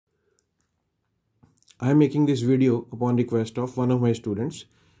I am making this video upon request of one of my students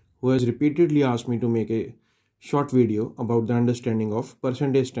who has repeatedly asked me to make a short video about the understanding of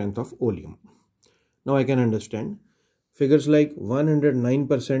percentage strength of oleum. Now I can understand figures like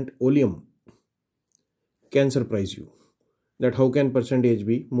 109% oleum can surprise you, that how can percentage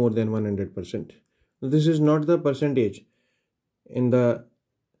be more than 100%. This is not the percentage in the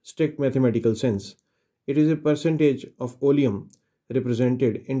strict mathematical sense. It is a percentage of oleum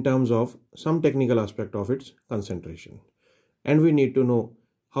represented in terms of some technical aspect of its concentration, and we need to know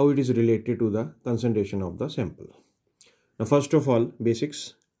how it is related to the concentration of the sample. Now first of all,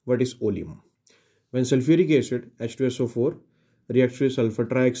 basics. What is oleum? When sulfuric acid H2SO4 reacts with sulfur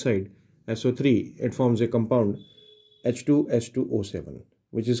trioxide SO3, it forms a compound H2S2O7,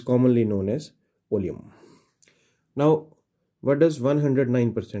 which is commonly known as oleum. Now what does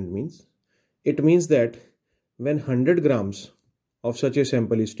 109% means? It means that when 100 grams of such a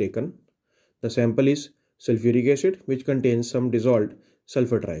sample is taken, the sample is sulfuric acid which contains some dissolved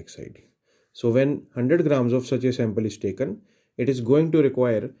sulfur trioxide. So when 100 grams of such a sample is taken, it is going to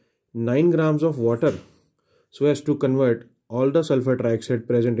require 9 grams of water so as to convert all the sulfur trioxide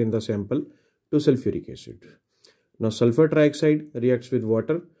present in the sample to sulfuric acid. Now sulfur trioxide reacts with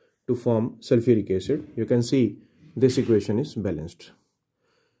water to form sulfuric acid. You can see this equation is balanced.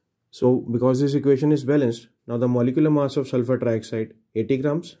 So because this equation is balanced, now the molecular mass of sulfur trioxide 80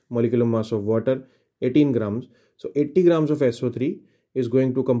 grams, molecular mass of water 18 grams. So 80 grams of SO3 is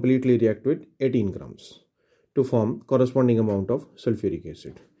going to completely react with 18 grams to form corresponding amount of sulfuric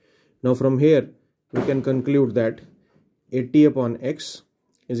acid. Now from here we can conclude that 80 upon X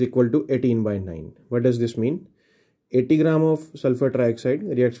is equal to 18 by 9. What does this mean? 80 gram of sulfur trioxide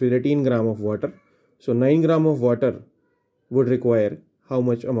reacts with 18 gram of water. So 9 gram of water would require how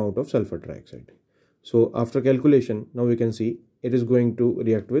much amount of sulfur trioxide? So after calculation, now we can see it is going to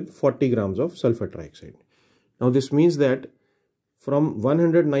react with 40 grams of sulfur trioxide. Now this means that from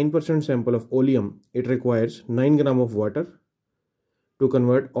 109% sample of oleum, it requires 9 gram of water to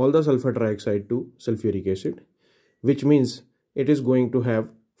convert all the sulfur trioxide to sulfuric acid, which means it is going to have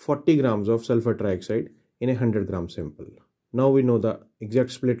 40 grams of sulfur trioxide in a 100 gram sample. Now we know the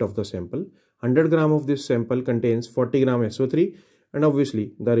exact split of the sample. 100 gram of this sample contains 40 gram SO3, and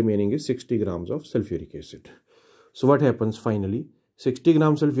obviously the remaining is 60 grams of sulfuric acid. So what happens finally? 60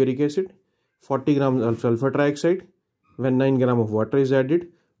 grams sulfuric acid, 40 grams of sulfur trioxide. When 9 gram of water is added,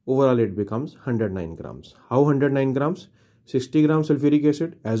 overall it becomes 109 grams. How 109 grams? 60 grams sulfuric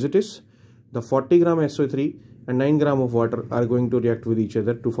acid as it is. The 40 gram SO3 and 9 gram of water are going to react with each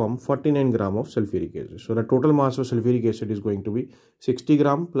other to form 49 gram of sulfuric acid. So the total mass of sulfuric acid is going to be 60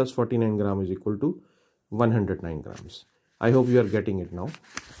 gram plus 49 gram is equal to 109 grams. I hope you are getting it now.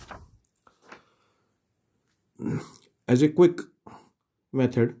 As a quick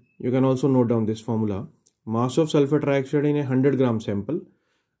method, you can also note down this formula. Mass of sulfur trioxide in a 100 gram sample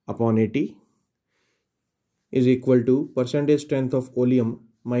upon 80 is equal to percentage strength of oleum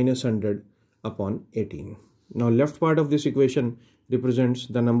minus 100 upon 18. Now left part of this equation represents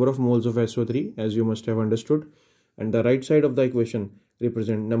the number of moles of SO3, as you must have understood, and the right side of the equation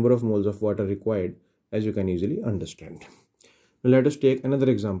represents number of moles of water required, as you can easily understand. Now let us take another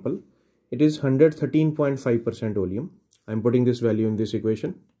example. It is 113.5% oleum. I am putting this value in this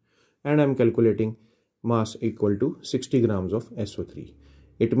equation and I am calculating mass equal to 60 grams of SO3.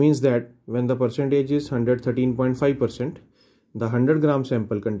 It means that when the percentage is 113.5%, the 100 gram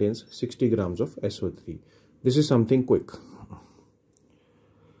sample contains 60 grams of SO3. This is something quick.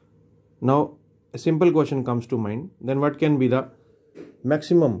 Now a simple question comes to mind. Then what can be the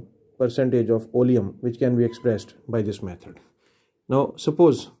maximum percentage of oleum which can be expressed by this method? Now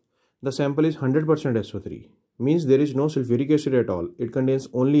suppose the sample is 100% SO3, means there is no sulfuric acid at all. It contains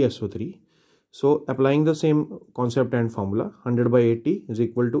only SO3. So applying the same concept and formula, 100 by 80 is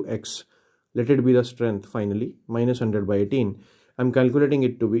equal to X. Let it be the strength finally, minus 100 by 18. I am calculating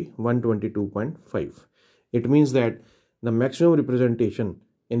it to be 122.5. It means that the maximum representation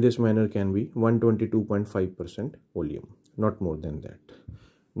in this manner can be 122.5% oleum, not more than that.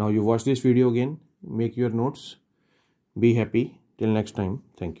 Now you watch this video again, make your notes, be happy. Till next time,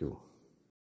 thank you.